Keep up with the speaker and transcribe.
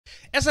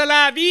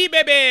S.L.I.V,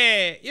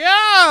 baby.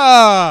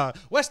 Yeah.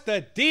 What's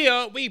the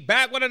deal? We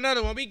back with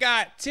another one. We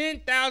got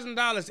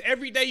 $10,000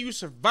 every day you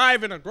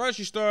survive in a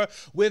grocery store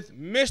with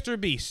Mr.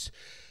 Beast.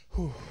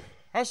 Whew.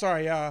 I'm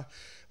sorry, y'all.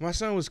 My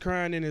son was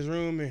crying in his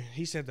room, and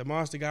he said the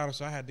monster got him,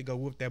 so I had to go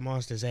whoop that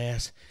monster's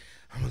ass.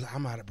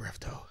 I'm out of breath,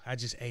 though. I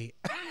just ate.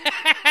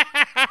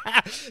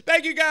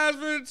 Thank you guys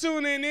for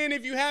tuning in.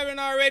 If you haven't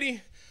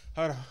already,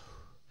 hold on.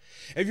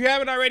 If you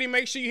haven't already,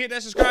 make sure you hit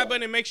that subscribe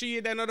button and make sure you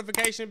hit that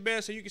notification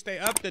bell so you can stay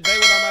up to date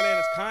with all my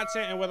latest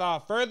content. And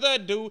without further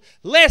ado,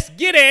 let's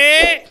get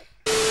it.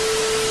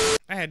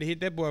 I had to hit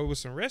that boy with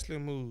some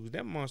wrestling moves.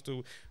 That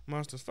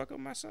monster's fuck with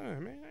my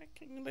son, man. I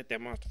can't let that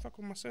monster fuck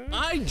with my son.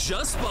 I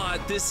just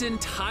bought this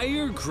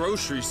entire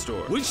grocery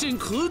store, which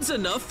includes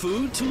enough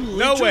food to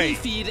literally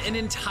feed an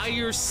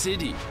entire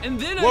city. And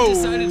then I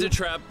decided to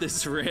trap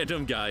this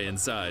random guy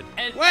inside.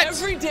 And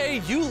every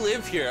day you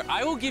live here,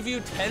 I will give you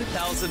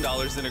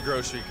 $10,000 in a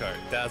grocery cart.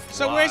 That's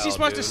so wild, where's he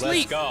supposed to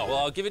sleep? Let's go. Well,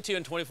 I'll give it to you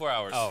in 24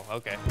 hours. Oh,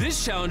 okay.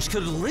 This challenge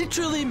could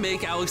literally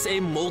make Alex a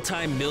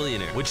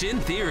multi-millionaire, which in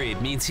theory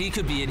means he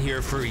could be in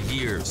here for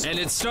years. And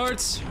it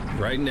starts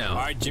right now. All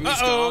right, Jimmy's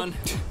gone.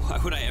 Why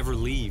would I ever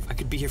leave? I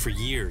could be here for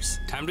years.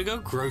 Time to go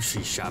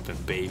grocery shopping,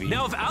 baby.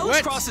 Now, if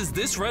Alex crosses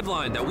this red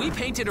line that we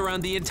painted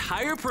around the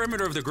entire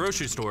perimeter of the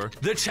grocery store,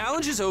 the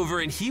challenge is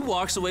over and he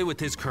walks away with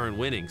his current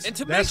winnings. And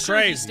to make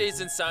sure he stays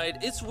inside,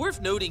 it's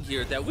worth noting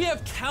here that we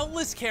have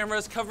countless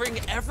cameras covering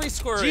every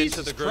square inch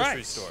of the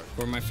grocery store.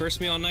 For my first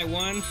meal on night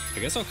one, I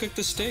guess I'll cook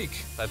the steak.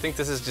 I think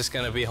this is just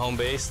gonna be home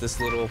base, this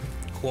little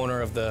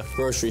corner of the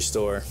grocery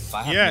store. If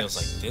I have meals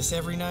like this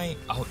every night,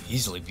 I'll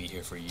easily be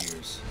here for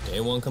years. Day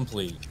one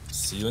complete.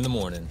 See you in the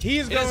morning. He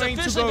is going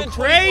to go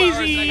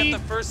crazy. I got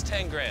the first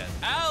 10 grand.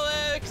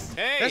 Alex!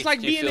 Hey! That's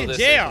like being in this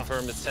jail.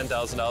 Confirm it's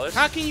 $10,000.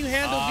 How can you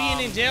handle being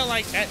in jail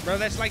like that, bro?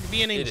 That's like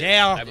being in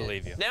jail. I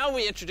believe you. Now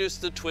we introduce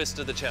the twist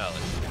of the challenge.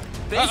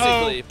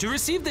 Basically, to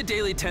receive the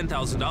daily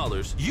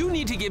 $10,000, you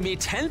need to give me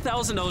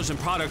 $10,000 in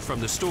product from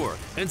the store.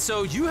 And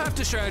so you have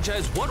to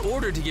strategize what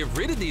order to get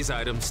rid of these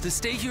items to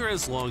stay here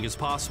as long as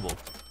possible.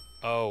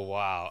 Oh,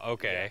 wow.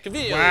 Okay.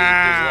 Conveniently,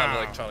 there's a lot of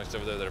electronics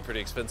over there that are pretty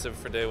expensive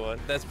for day one.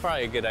 That's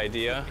probably a good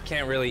idea. I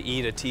can't really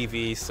eat a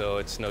TV, so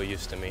it's no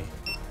use to me.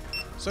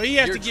 So he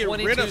has to get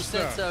rid of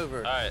stuff.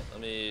 Over. All right,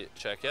 let me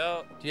check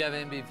out. Do you have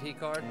an MVP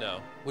card? No.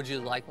 Would you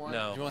like one?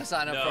 No. Do you want to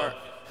sign up for it?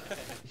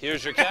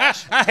 Here's your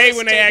cash. I hate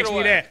when they ask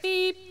me that.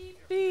 Beep,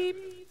 beep,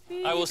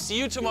 beep. I will see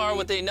you tomorrow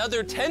with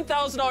another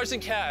 $10,000 in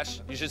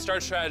cash. You should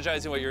start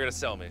strategizing what you're gonna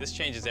sell me. This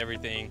changes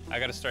everything. I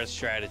gotta start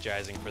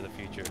strategizing for the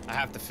future. I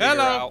have to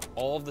figure out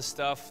all of the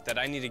stuff that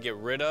I need to get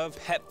rid of.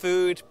 Pet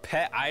food,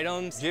 pet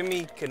items.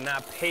 Jimmy could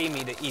not pay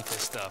me to eat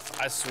this stuff.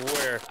 I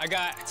swear. I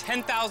got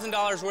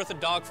 $10,000 worth of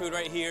dog food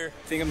right here.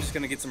 I think I'm just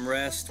gonna get some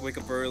rest, wake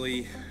up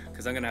early,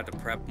 because I'm gonna have to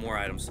prep more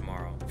items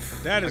tomorrow.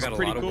 That is pretty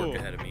cool. I got a lot of work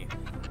ahead of me.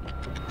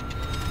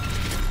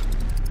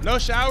 No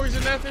showers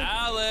or nothing?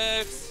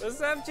 Alex! What's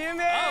up,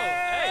 Jimmy? Oh,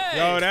 hey!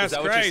 Yo, that's Is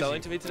that crazy. what you're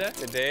selling to me today?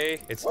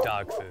 Today, it's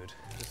dog food.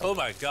 Oh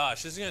my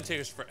gosh, this is gonna take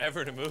us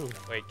forever to move.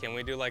 Wait, can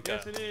we do like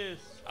Yes, it is.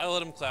 I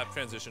let him clap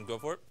transition. Go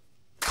for it.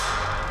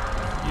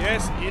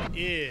 Yes, it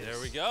is. There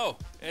we go.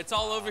 It's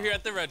all over here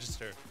at the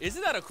register.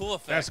 Isn't that a cool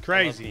effect? That's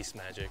crazy. Beast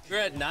magic. We're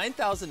at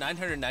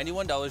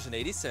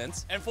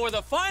 $9,991.80. And for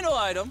the final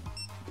item,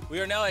 we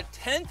are now at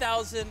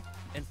 $10,045.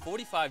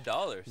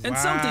 And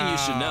something you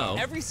should know,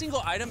 every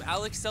single item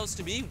Alex sells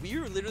to me, we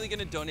are literally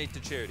gonna donate to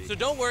charity. So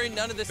don't worry,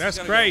 none of this is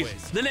gonna go to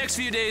waste. The next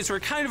few days were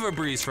kind of a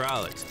breeze for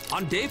Alex.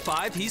 On day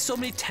 5, he sold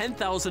me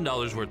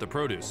 $10,000 worth of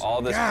produce.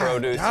 All this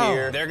produce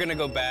here, they're gonna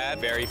go bad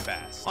very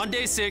fast. On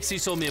day 6, he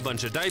sold me a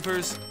bunch of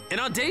diapers.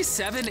 And on day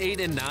 7, 8,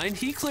 and 9,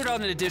 he cleared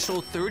out an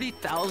additional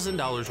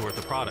 $30,000 worth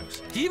of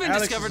products. He even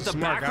discovered the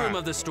back room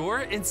of the store,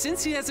 and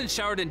since he hasn't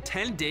showered in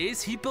 10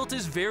 days, he built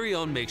his very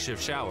own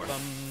makeshift shower.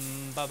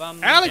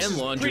 Alex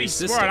is pretty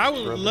smart. I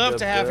would love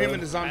to have him in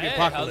the zombie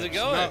apocalypse. How's it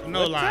going?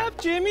 No lie. What's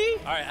up, Jimmy?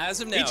 All right,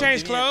 as of now, He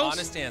changed give me an clothes?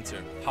 honest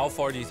answer. How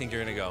far do you think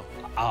you're gonna go?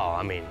 Oh,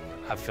 I mean,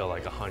 I feel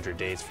like 100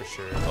 days for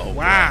sure. Oh,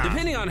 wow.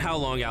 Depending on how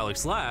long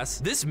Alex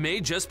lasts, this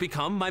may just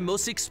become my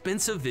most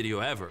expensive video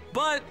ever.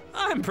 But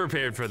I'm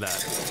prepared for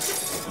that.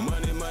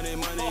 Money, money,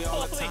 money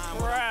all the time.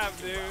 Holy crap,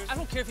 dude. I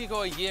don't care if you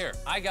go a year.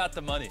 I got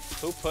the money.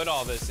 Who put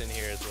all this in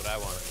here is what I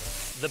want to know.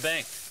 The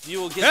bank. You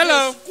will get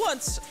this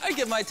once I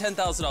get my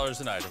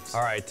 $10,000 in items.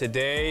 All right,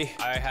 today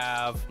I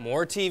have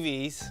more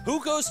TVs. Who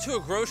goes to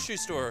a grocery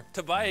store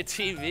to buy a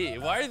TV?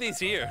 Why are these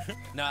here?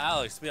 Now,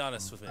 Alex, be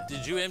honest with me.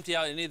 Did you empty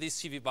out any of these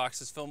TV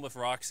boxes, fill them with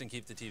rocks, and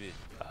keep the TV?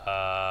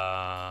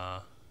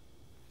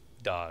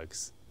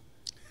 Dogs.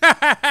 All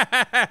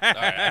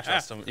right, I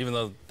trust him, even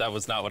though that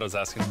was not what I was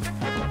asking.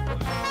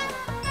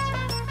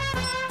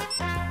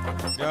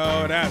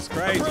 Yo, that's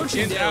crazy.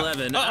 Approaching day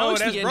 11,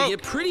 Alex began to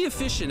get pretty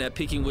efficient at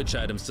picking which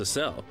items to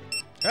sell.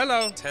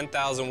 Hello.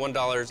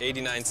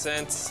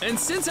 $10,001.89. And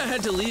since I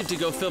had to leave to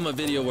go film a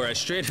video where I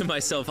stranded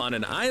myself on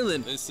an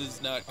island, this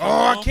is not.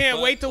 Oh, I can't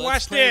wait to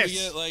watch this. We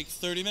get like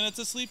 30 minutes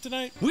of sleep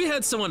tonight. We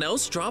had someone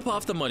else drop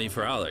off the money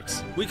for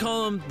Alex. We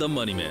call him the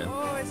Money Man.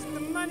 Oh, it's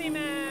the Money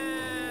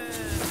Man.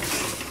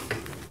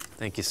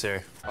 Thank you,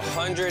 sir.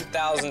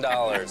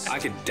 $100,000. I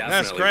could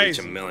definitely reach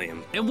 $1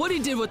 million. And what he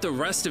did with the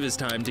rest of his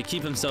time to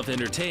keep himself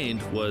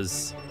entertained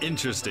was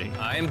interesting.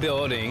 I am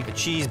building a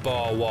cheese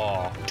ball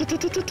wall.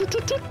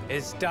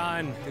 It's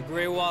done. The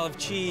Great Wall of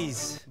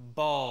Cheese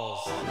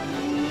Balls.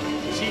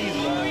 Cheese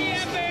balls. Oh,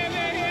 yeah, baby.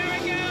 Here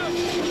we go.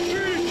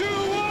 3, 2,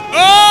 1.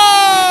 Oh!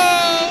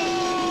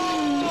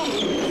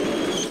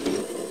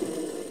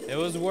 It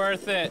was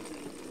worth it.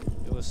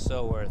 It was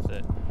so worth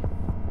it.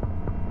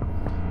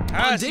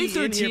 On day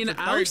 13,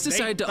 Alex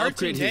decided to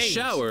upgrade his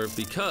shower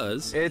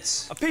because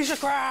it's a piece of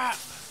crap.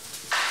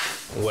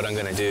 What I'm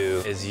gonna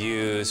do is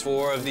use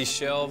 4 of these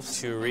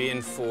shelves to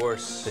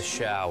reinforce the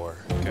shower.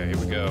 Okay, here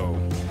we go.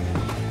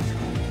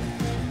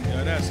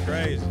 Yo, that's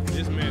crazy.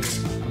 This man is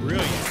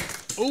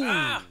brilliant. Ooh,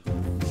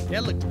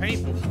 that looked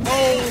painful.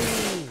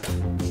 Oh!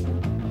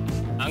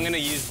 I'm gonna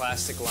use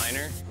plastic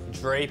liner,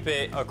 drape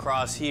it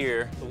across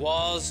here. The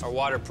walls are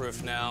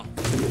waterproof now.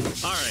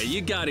 All right,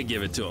 you gotta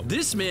give it to him.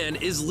 This man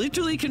is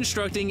literally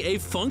constructing a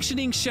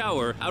functioning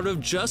shower out of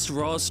just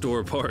raw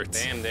store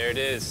parts. Bam, there it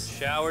is.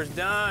 Shower's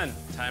done.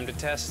 Time to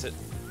test it.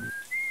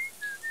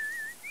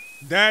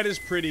 That is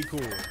pretty cool.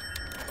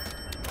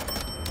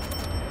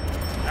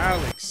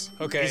 Alex.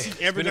 Okay, is he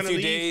ever it's been a gonna few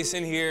leave? days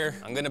in here.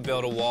 I'm gonna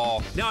build a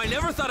wall. Now, I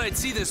never thought I'd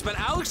see this, but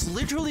Alex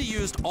literally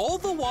used all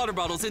the water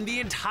bottles in the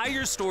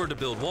entire store to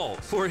build walls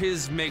for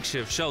his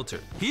makeshift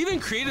shelter. He even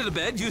created a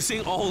bed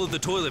using all of the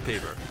toilet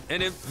paper,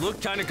 and it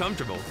looked kind of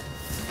comfortable.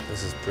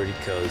 This is pretty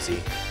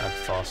cozy. I can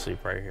fall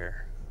asleep right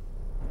here.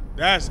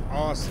 That's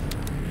awesome.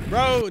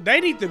 Bro, they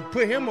need to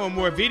put him on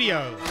more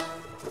videos.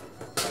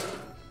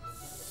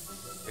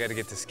 I gotta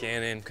get to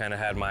scanning. Kind of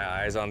had my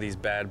eyes on these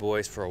bad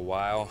boys for a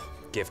while.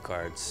 Gift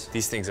cards.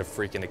 These things are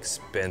freaking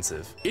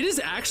expensive. It is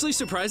actually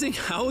surprising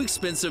how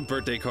expensive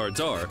birthday cards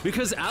are,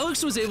 because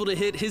Alex was able to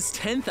hit his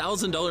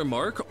 $10,000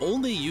 mark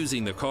only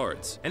using the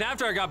cards. And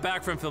after I got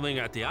back from filming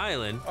at the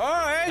island,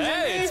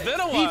 Hey, it's been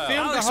a while. He filmed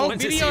Alex the whole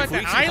went to video see at if we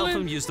the could help island?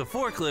 him use the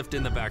forklift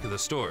in the back of the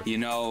store. You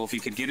know, if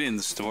you could get it in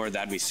the store,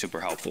 that'd be super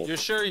helpful. You're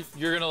sure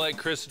you're gonna let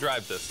Chris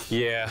drive this?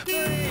 Yeah.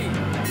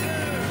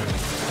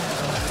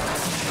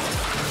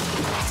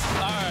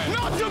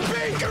 Not the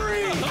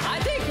bakery! I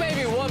think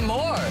maybe one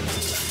more.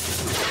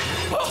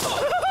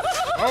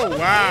 Oh,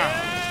 wow.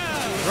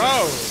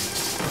 Bro,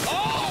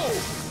 Oh!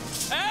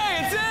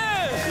 Hey, it's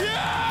in!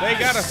 Yeah! they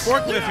got a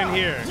forklift in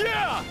here.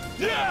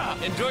 Yeah!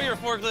 Enjoy your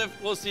forklift.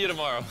 We'll see you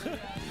tomorrow.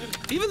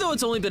 Even though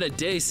it's only been a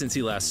day since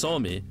he last saw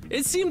me,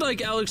 it seemed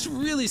like Alex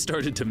really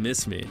started to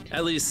miss me.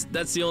 At least,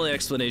 that's the only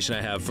explanation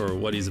I have for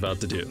what he's about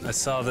to do. I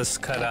saw this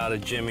cutout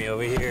of Jimmy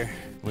over here.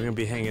 We're gonna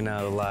be hanging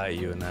out a lot,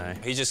 you and I.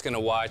 He's just gonna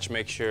watch,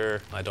 make sure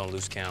I don't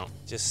lose count.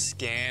 Just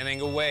scanning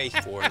away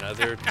for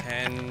another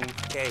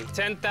 10K.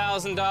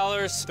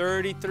 $10,000,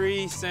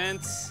 33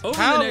 cents. Over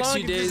How the next long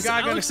few is this days,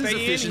 guy gonna Alex's stay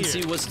in efficiency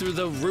here? was through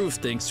the roof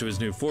thanks to his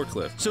new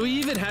forklift. So he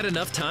even had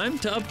enough time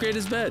to upgrade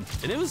his bed.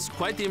 And it was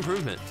quite the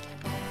improvement.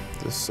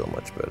 This is so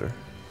much better.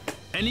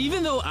 And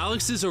even though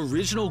Alex's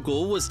original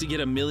goal was to get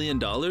 $1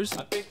 million, I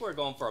think we're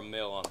going for $1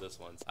 million on this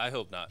one. I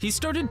hope not. he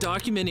started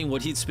documenting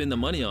what he'd spend the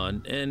money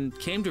on and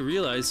came to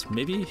realize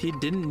maybe he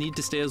didn't need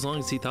to stay as long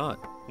as he thought.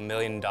 $1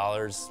 million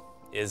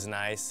is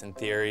nice in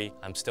theory.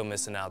 I'm still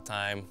missing out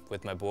time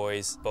with my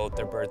boys. Both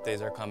their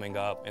birthdays are coming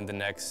up in the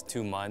next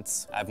 2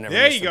 months. I've never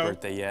missed a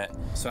birthday yet.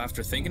 So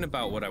after thinking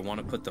about what I want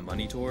to put the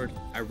money toward,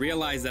 I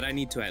realized that I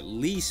need to at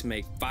least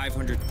make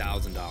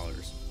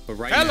 $500,000. But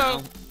right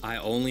now, I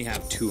only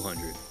have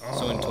 200.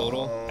 So in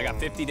total, I got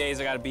 50 days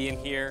I gotta be in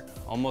here,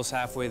 almost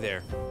halfway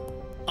there.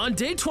 On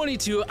day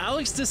 22,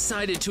 Alex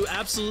decided to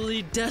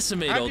absolutely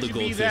decimate How all could the you be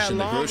goldfish that in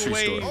the long grocery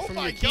away store. from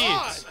your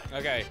kids?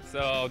 Okay,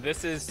 so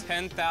this is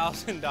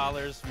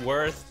 $10,000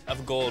 worth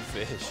of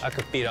goldfish. I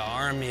could feed an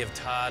army of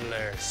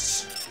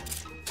toddlers.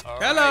 All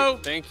Hello.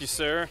 right, thank you,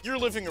 sir. You're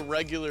living a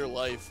regular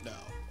life now,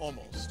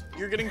 almost.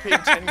 You're getting paid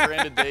 10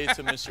 grand a day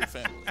to miss your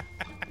family.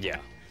 Yeah.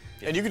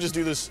 And you can just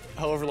do this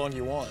however long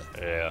you want.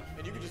 Yeah.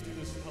 And you can just do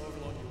this however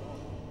long you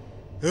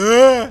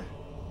want.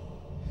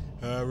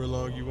 However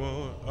long you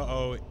want.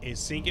 Uh-oh, it's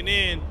sinking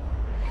in.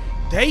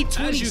 Day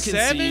 27? As you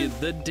can see,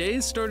 the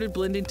days started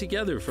blending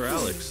together for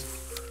Alex.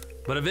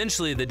 But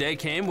eventually, the day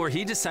came where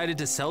he decided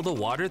to sell the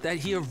water that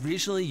he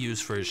originally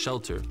used for his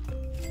shelter.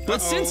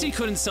 But since he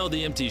couldn't sell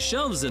the empty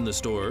shelves in the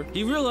store,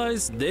 he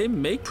realized they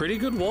make pretty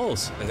good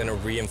walls. I'm gonna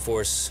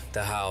reinforce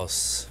the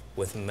house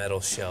with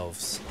metal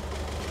shelves.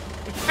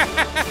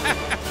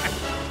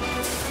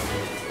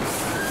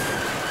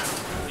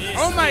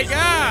 Oh my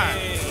God!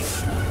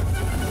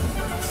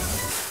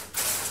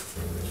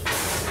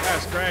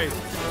 That's crazy.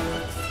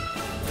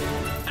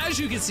 As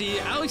you can see,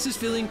 Alex is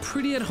feeling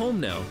pretty at home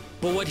now.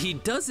 But what he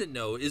doesn't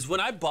know is when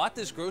I bought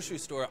this grocery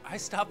store, I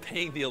stopped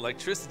paying the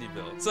electricity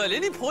bill. So at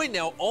any point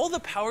now, all the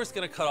power's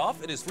gonna cut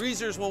off and his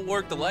freezers won't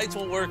work, the lights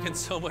won't work, and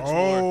so much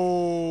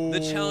more. The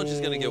challenge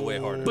is gonna get way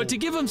harder. But to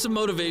give him some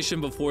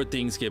motivation before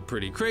things get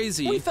pretty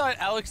crazy, we thought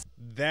Alex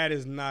That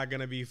is not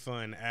gonna be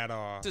fun at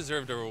all.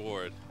 deserved a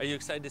reward. Are you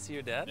excited to see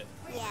your dad?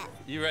 Yeah.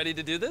 You ready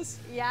to do this?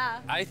 Yeah.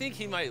 I think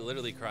he might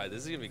literally cry.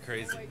 This is gonna be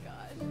crazy. Oh my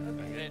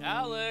God. Okay,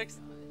 Alex,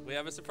 We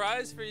have a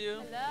surprise for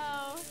you.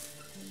 Hello.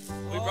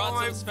 We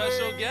brought some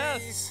special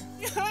guests.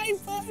 Hi,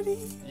 buddy.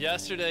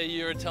 Yesterday,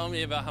 you were telling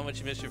me about how much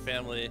you miss your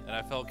family, and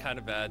I felt kind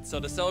of bad. So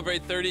to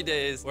celebrate 30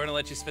 days, we're gonna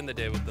let you spend the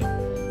day with them.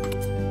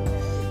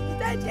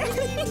 What are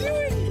you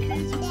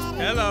doing?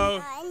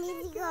 Hello. I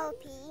need to go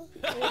pee.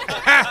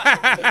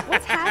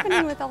 What's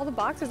happening with all the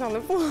boxes on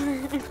the floor?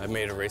 I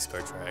made a race car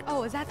track.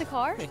 Oh, is that the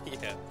car?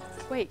 Yeah.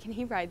 Wait, can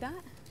he ride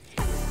that?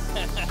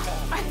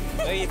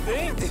 What do you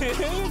think, dude?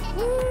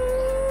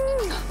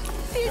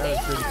 That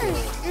was pretty cool.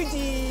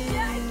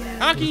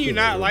 How can you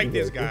not like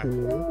this guy?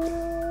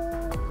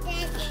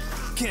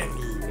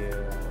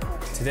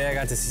 Today I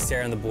got to see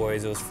Sarah and the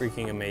boys. It was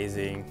freaking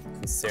amazing.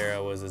 And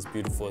Sarah was as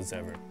beautiful as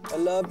ever. I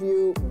love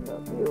you.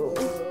 Love you.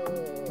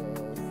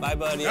 Bye,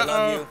 buddy. I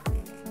love you.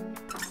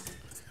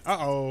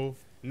 Uh-oh.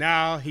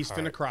 Now he's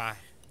finna cry.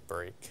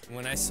 Break.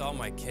 When I saw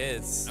my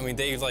kids, I mean,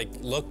 they like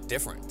look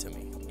different to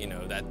me. You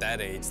know, at that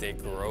age, they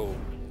grow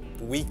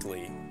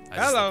weekly. I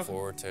just look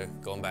forward to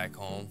going back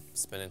home,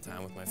 spending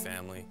time with my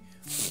family.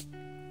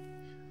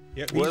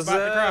 Yep, he's about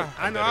to cry.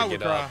 I know I would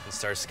get cry. up and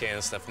start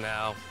scanning stuff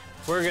now.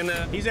 We're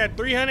gonna. He's at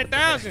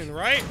 300,000,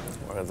 right?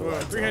 Well,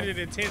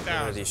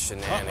 310,000. These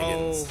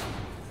shenanigans.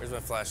 Where's my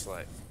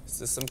flashlight? Is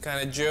this some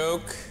kind of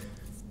joke?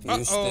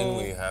 Houston,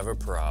 we have a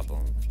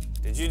problem.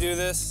 Did you do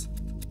this,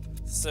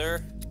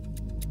 sir?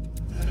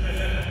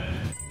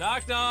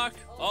 Knock, knock.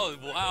 Oh,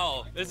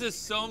 wow. This is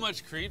so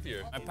much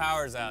creepier. My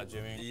power's out,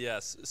 Jimmy.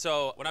 Yes.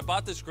 So when I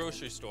bought this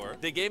grocery store,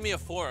 they gave me a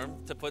form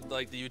to put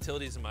like the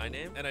utilities in my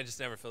name, and I just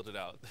never filled it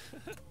out.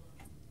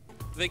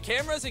 The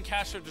cameras and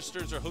cash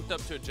registers are hooked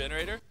up to a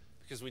generator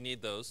because we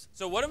need those.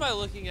 So what am I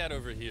looking at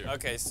over here?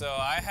 Okay, so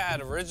I had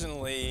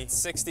originally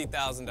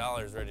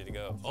 $60,000 ready to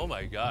go. Oh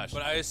my gosh.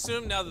 But I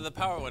assume now that the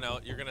power went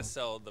out, you're gonna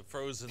sell the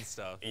frozen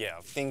stuff. Yeah,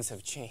 things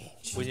have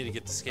changed. We need to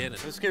get to scanning.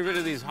 Let's get rid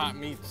of these hot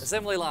meats.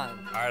 Assembly line.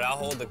 All right, I'll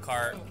hold the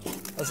cart.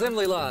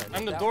 Assembly line.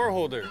 I'm the door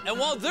holder. And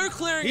while they're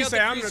clearing out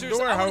the freezers,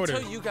 I want to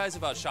tell you guys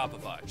about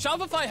Shopify.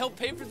 Shopify helped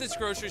pay for this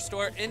grocery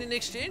store, and in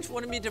exchange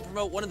wanted me to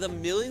promote one of the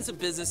millions of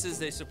businesses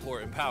they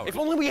support and power. If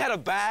only we had a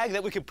bag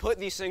that we could put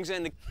these things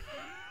in.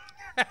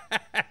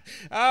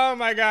 Oh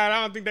my God,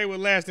 I don't think they would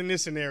last in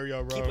this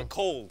scenario, bro. Keep it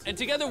cold. And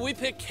together we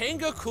picked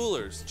Kanga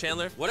coolers.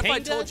 Chandler, what if I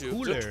told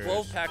you there's a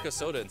 12-pack of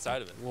soda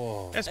inside of it?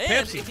 Whoa. That's and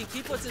Pepsi. it can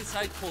keep what's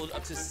inside cold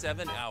up to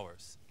 7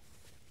 hours.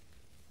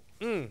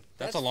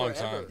 That's a long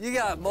time. You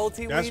got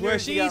multi-wieners, That's what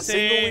she you got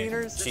single said.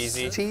 wieners,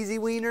 Cheesy. cheesy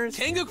wieners.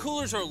 Kanga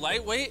coolers are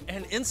lightweight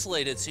and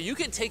insulated, so you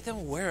can take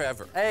them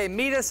wherever. Hey,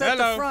 meet us at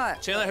the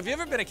front. Chandler, have you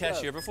ever been a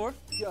cashier before?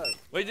 Go.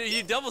 Wait,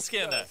 you double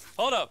scan that.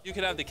 Hold up, you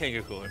can have the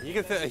Kanga cooler. You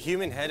can fit a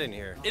human head in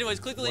here. Anyways,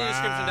 click the link in the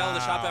description down in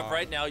the shop app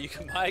right now. You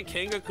can buy a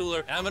Kanga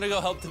cooler, and I'm gonna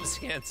go help them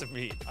scan some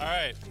meat. All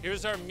right,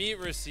 here's our meat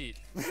receipt.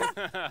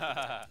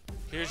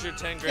 Here's your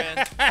 10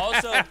 grand.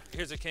 Also,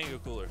 here's a Kanga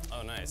cooler.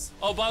 Oh, nice.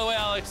 Oh, by the way,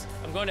 Alex,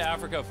 I'm going to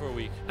Africa for a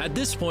week. At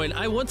this point,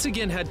 I once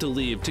again had to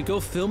leave to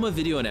go film a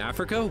video in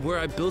Africa where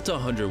I built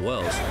 100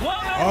 wells.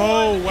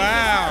 Oh,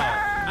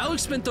 wow.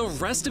 Alex spent the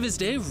rest of his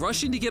day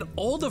rushing to get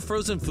all the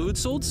frozen food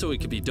sold so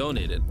it could be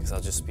donated. Because I'll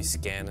just be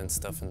scanning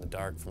stuff in the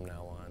dark from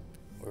now on.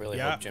 I really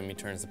hope Jimmy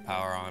turns the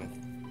power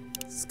on.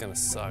 It's gonna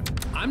suck.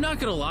 I'm not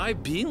gonna lie,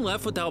 being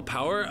left without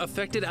power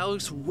affected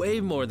Alex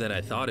way more than I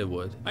thought it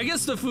would. I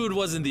guess the food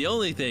wasn't the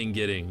only thing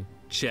getting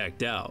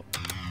checked out.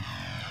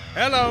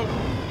 Hello.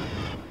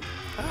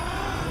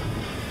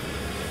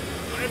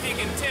 What if you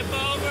can tip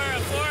over a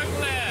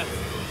forklift?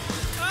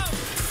 Oh!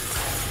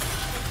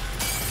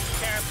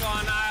 Careful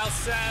on aisle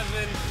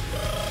 7.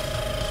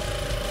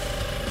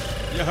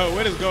 Yo,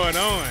 what is going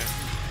on?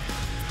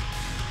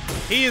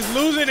 He is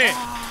losing it.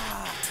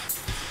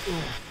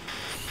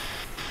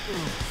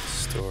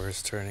 Store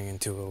is turning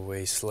into a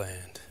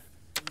wasteland.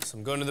 So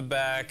I'm going to the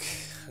back.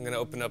 I'm gonna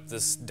open up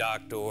this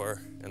dock door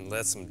and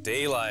let some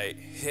daylight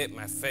hit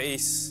my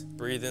face,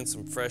 breathe in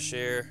some fresh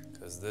air,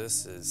 because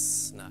this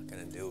is not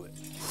gonna do it.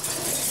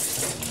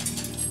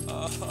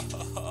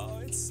 Oh,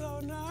 it's so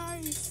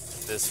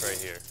nice. This right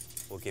here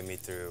will get me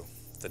through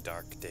the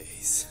dark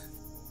days.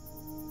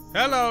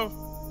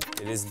 Hello.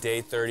 It is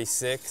day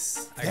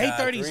 36. Day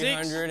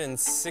 36?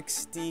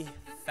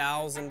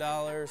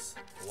 $360,000.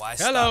 Why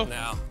Hello. stop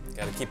now?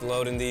 Gotta keep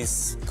loading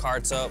these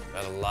carts up.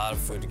 Got a lot of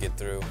food to get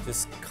through.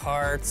 Just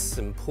carts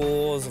and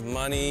pools of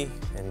money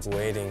and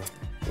waiting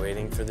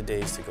for the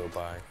days to go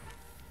by.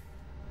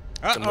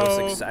 The most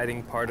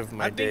exciting part of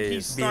my day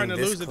is being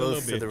this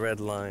close to the red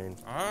line.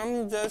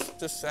 I'm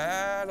just a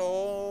sad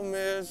old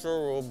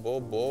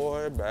miserable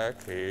boy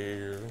back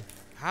here.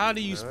 How do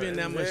you spend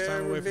that much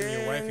time away from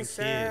your wife and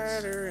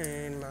kids?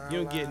 You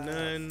don't get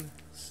none.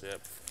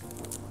 Except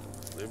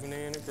living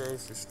in a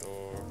grocery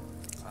store,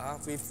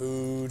 coffee,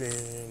 food,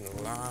 and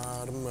a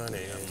lot of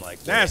money. I'm like,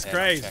 that's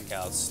crazy. Check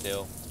out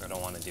still. I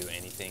don't want to do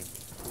anything.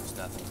 There's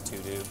nothing to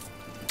do.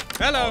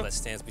 Hello. All that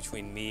stands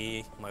between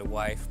me, my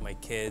wife, my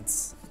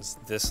kids is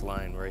this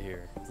line right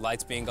here.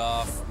 Lights being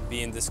off,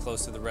 being this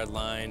close to the red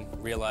line,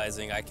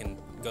 realizing I can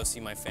go see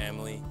my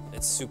family.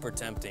 It's super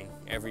tempting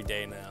every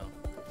day now.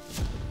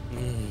 I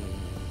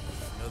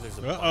know there's There's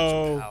a bunch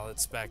of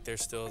pallets back there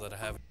still that I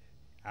haven't.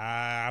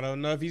 I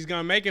don't know if he's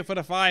gonna make it for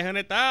the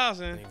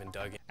 500,000. Even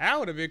dug in. That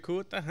would have been cool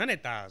with the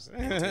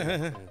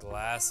 100,000.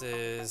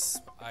 Glasses,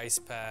 ice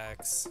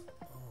packs.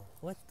 Oh,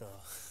 what the?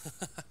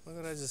 Look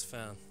what I just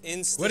found.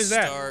 What is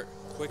that? Start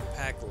quick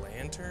pack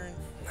lantern.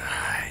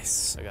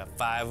 Nice. I got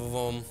 5 of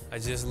them. I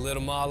just lit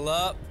them all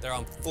up. They're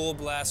on full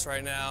blast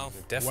right now.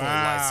 It definitely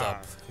lights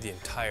up the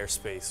entire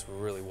space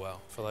really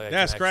well. I feel like I can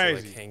actually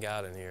like, hang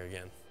out in here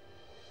again.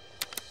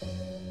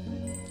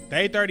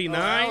 Day 39.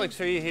 Oh,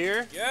 Alex, are you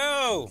here?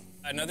 Yo!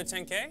 Another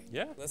 10K?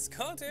 Yeah. Let's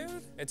go,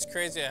 dude. It's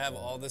crazy I have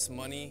all this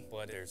money,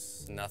 but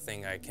there's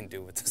nothing I can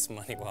do with this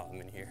money while I'm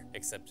in here,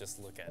 except just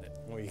look at it.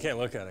 Well, you can't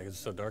look at it because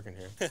it's so dark in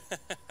here.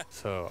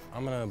 So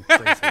I'm gonna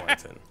bring some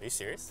lights in. Are you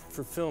serious?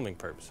 For filming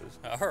purposes.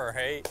 All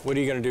right. What are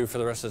you gonna do for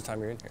the rest of the time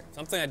you're in here?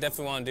 Something I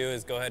definitely want to do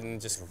is go ahead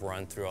and just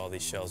run through all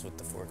these shelves with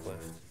the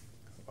forklift.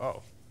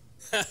 Oh.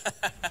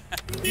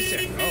 He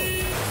said no.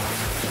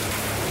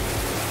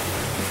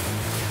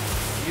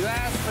 You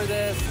asked for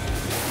this.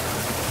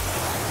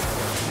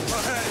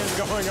 What is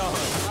going on?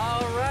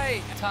 All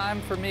right, time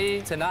for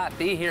me to not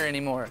be here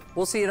anymore.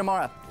 We'll see you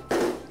tomorrow.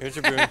 Here's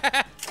your food.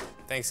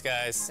 Thanks,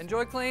 guys.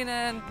 Enjoy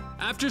cleaning.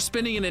 After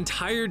spending an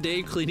entire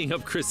day cleaning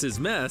up Chris's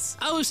mess,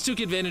 Alex took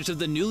advantage of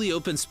the newly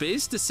opened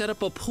space to set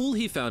up a pool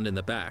he found in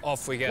the back.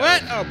 Off we go.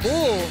 What? A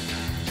pool?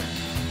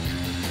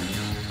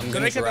 I'm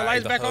gonna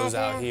drag the hose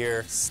out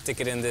here,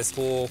 stick it in this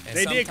pool, and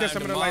they did get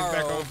some of the lights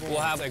back on. We'll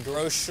have a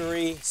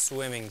grocery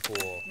swimming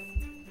pool.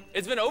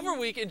 It's been over a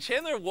week, and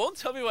Chandler won't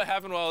tell me what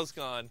happened while I was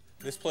gone.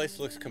 This place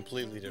looks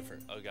completely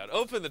different. Oh, God.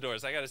 Open the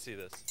doors. I got to see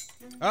this.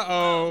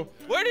 Uh-oh.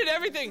 Where did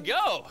everything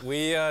go?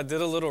 We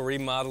did a little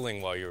remodeling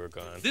while you were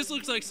gone. This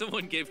looks like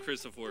someone gave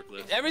Chris a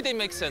forklift. Everything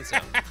makes sense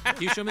now.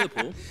 Can you show me the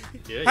pool?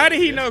 Yeah, How did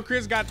he know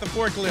Chris got the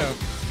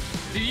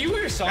forklift? Did you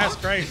wear socks? That's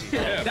crazy.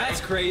 Yeah. That's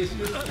crazy.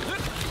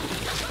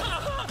 Oh,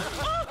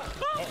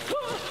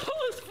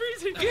 it's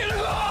freezing. Get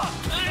it off!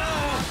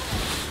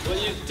 What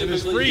do you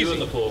typically do in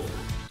the pool?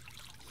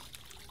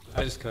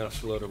 I just kind of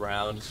float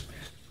around.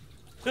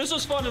 This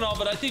was fun and all,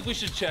 but I think we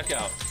should check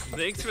out.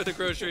 Thanks for the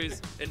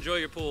groceries. Enjoy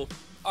your pool.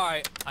 All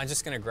right, I'm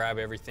just gonna grab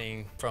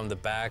everything from the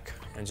back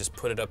and just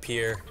put it up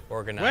here,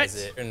 organize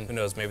it, and who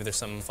knows, maybe there's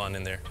something fun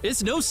in there.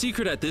 It's no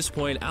secret at this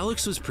point,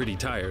 Alex was pretty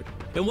tired.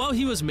 And while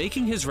he was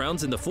making his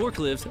rounds in the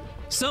forklift,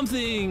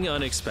 something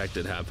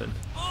unexpected happened.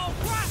 Oh,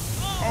 what?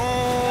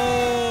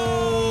 Oh.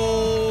 Oh.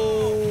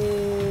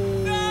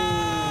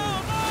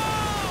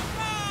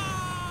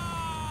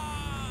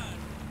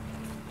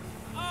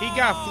 He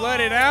got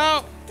flooded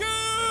out?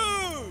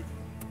 Dude!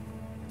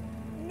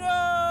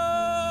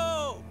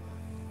 No!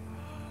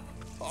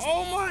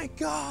 Oh my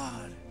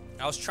God!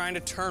 I was trying to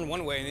turn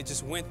one way and it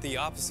just went the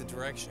opposite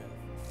direction.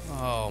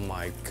 Oh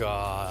my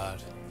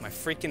God. My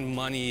freaking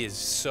money is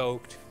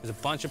soaked. There's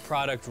a bunch of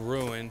product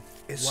ruined.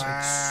 It's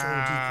like so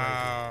deep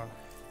right here.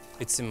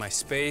 It's in my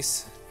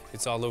space.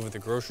 It's all over the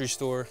grocery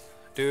store.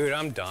 Dude,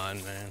 I'm done,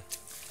 man.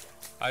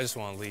 I just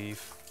want to leave.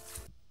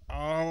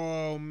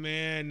 Oh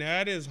man,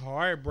 that is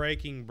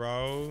heartbreaking,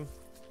 bro.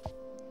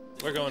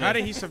 We're going. How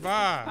did he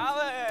survive?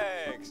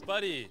 Alex!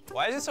 Buddy.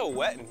 Why is it so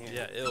wet in here?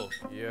 Yeah, ill.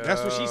 Yo.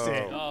 That's what she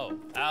said. Oh,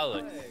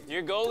 Alex.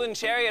 Your golden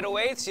chariot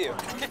awaits you.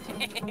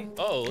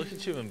 Oh, look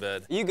at you in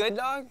bed. You good,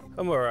 dog?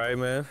 I'm all right,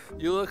 man.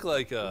 You look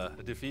like a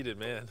defeated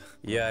man.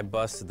 Yeah, I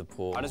busted the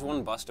pool. How does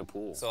one bust a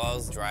pool? So I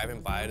was driving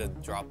by to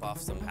drop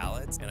off some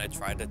pallets, and I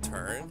tried to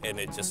turn, and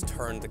it just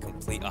turned the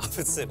complete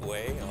opposite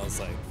way. I was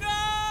like, no!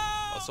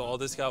 So all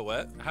this got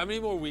wet? How many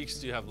more weeks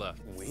do you have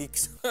left?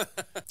 Weeks?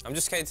 I'm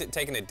just kind of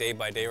taking it day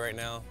by day right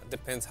now. It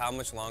depends how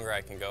much longer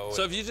I can go.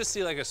 So if you just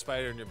see like a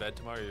spider in your bed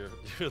tomorrow,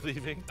 you're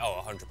leaving?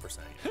 Oh, 100%.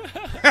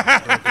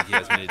 I don't think he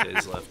has many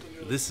days left.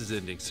 This is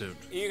ending soon.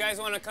 You guys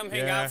want to come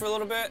hang out for a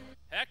little bit?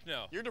 Heck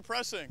no. You're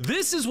depressing.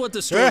 This is what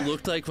the store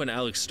looked like when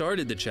Alex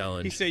started the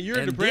challenge. He said you're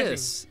and depressing.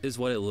 This is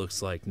what it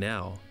looks like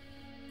now.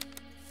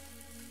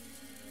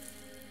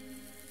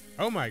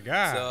 Oh my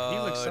God, he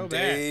looks so bad.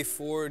 Day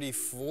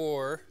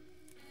 44.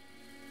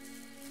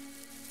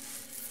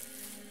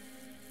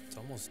 It's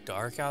almost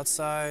dark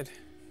outside.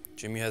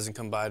 Jimmy hasn't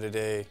come by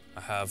today.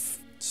 I have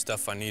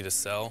stuff I need to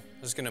sell.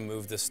 I'm just gonna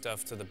move this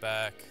stuff to the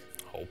back.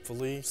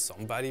 Hopefully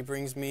somebody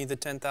brings me the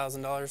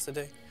 $10,000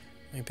 today.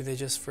 Maybe they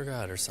just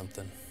forgot or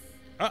something.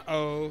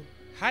 Uh-oh.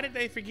 How did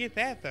they forget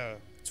that though?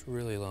 It's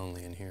really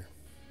lonely in here.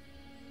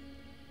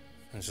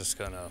 I'm just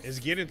gonna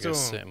getting to him.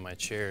 Sit in my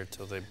chair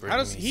till they bring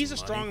me He's some a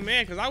strong money.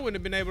 man because I wouldn't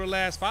have been able to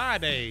last 5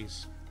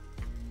 days.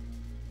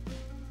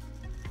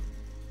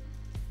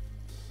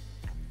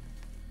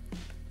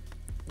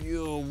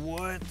 Yo,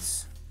 what?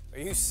 Are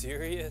you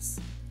serious?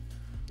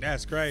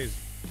 That's crazy.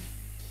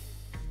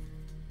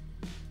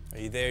 Are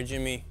you there,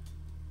 Jimmy?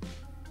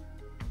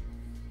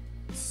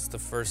 This is the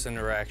first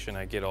interaction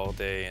I get all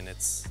day, and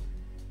it's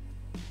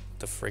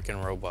the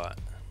freaking robot.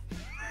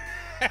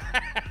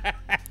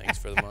 Thanks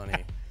for the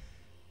money.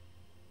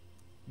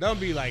 Don't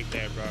be like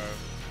that, bro.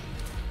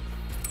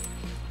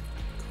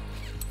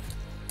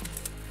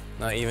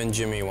 Not even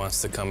Jimmy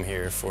wants to come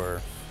here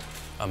for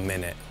a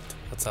minute.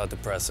 That's how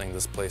depressing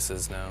this place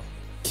is now.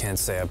 Can't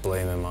say I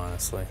blame him,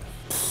 honestly.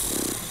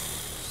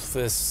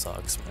 This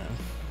sucks, man.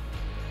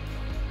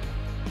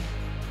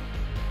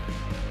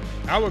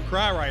 I would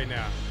cry right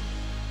now.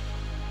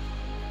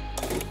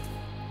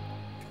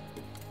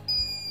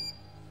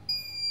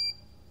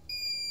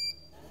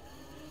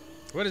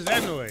 What is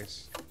that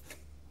noise?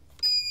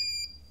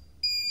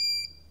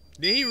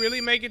 Did he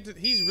really make it?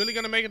 He's really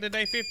gonna make it to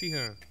day 50,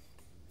 huh?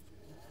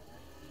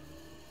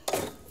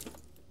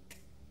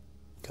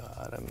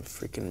 God, I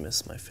freaking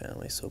miss my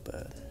family so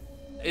bad.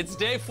 It's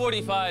day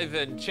 45,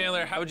 and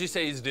Chandler, how would you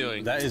say he's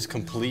doing? That is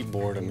complete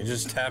boredom. You're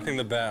just tapping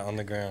the bat on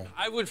the ground.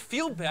 I would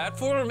feel bad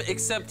for him,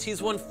 except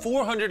he's won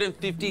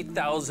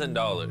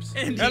 $450,000.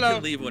 And he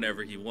can leave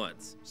whenever he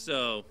wants,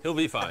 so he'll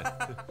be fine.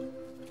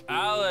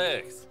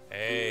 Alex.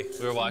 Hey,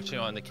 we were watching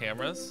on the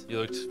cameras. You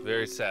looked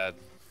very sad.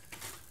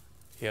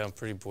 Yeah, I'm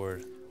pretty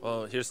bored.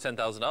 Well, here's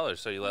 $10,000.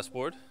 So you less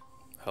bored?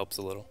 Helps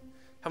a little.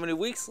 How many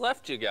weeks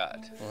left you got?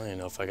 I don't even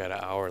know if I got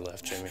an hour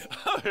left, Jimmy.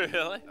 Oh,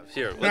 really?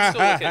 Here, let's go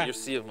look at your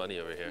sea of money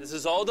over here. This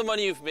is all the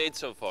money you've made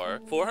so far.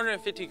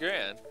 450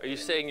 grand. Are you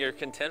saying you're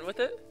content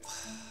with it?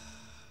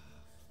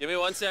 Give me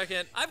 1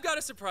 second. I've got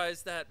a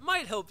surprise that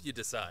might help you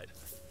decide.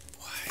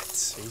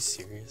 What? Are you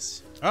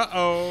serious?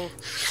 Uh-oh.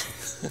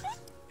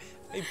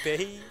 Hey,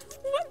 babe.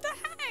 What the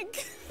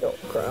heck?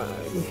 Don't cry.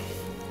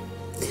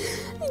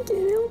 I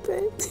can't help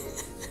it.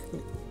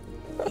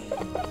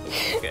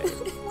 Okay.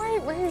 Why?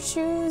 Wear your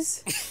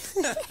shoes.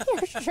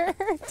 Your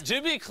shirt.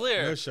 To be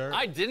clear, No shirt.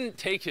 I didn't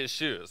take his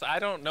shoes. I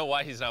don't know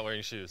why he's not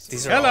wearing shoes.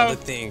 These are all the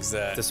things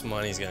that this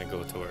money's gonna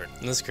go toward.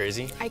 Isn't this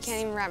crazy? I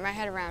can't even wrap my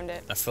head around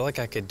it. I feel like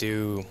I could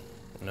do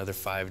another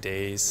 5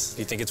 days.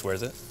 Do you think it's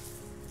worth it?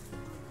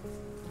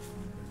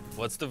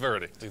 What's the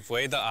verdict? We've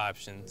weighed the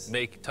options.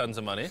 Make tons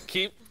of money.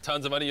 Keep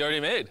tons of money you already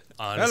made.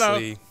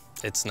 Honestly,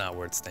 it's not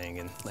worth staying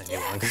in any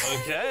longer.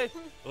 Okay.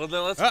 Well,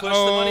 then let's push the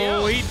money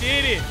out. Oh, he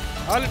did it.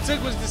 All it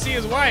took was to see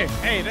his wife.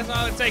 Hey, that's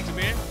all it takes,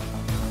 man.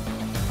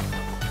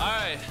 All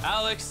right,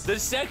 Alex, the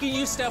second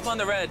you step on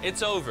the red,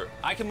 it's over.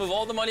 I can move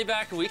all the money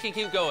back and we can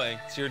keep going.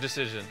 It's your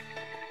decision.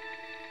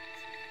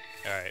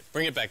 All right,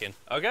 bring it back in.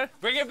 Okay,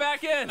 bring it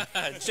back in.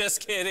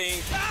 Just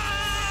kidding.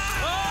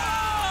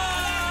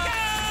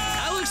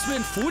 Alex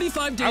spent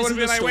 45 days I would in have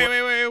the been like,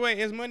 store wait.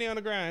 There's money on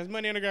the ground. There's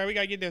money on the ground. We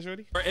got to get this,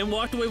 ready? and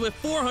walked away with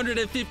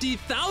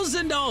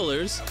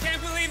 $450,000.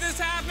 Can't believe this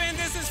happened.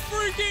 This is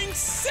freaking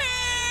sick.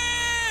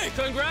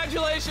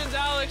 Congratulations,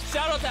 Alex.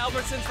 Shout out to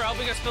Albertsons for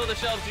helping us fill the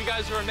shelves. You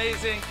guys were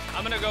amazing.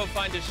 I'm gonna go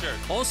find his shirt.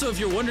 Also, if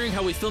you're wondering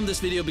how we filmed this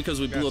video because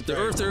we blew up the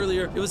Earth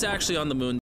earlier, it was actually on the moon.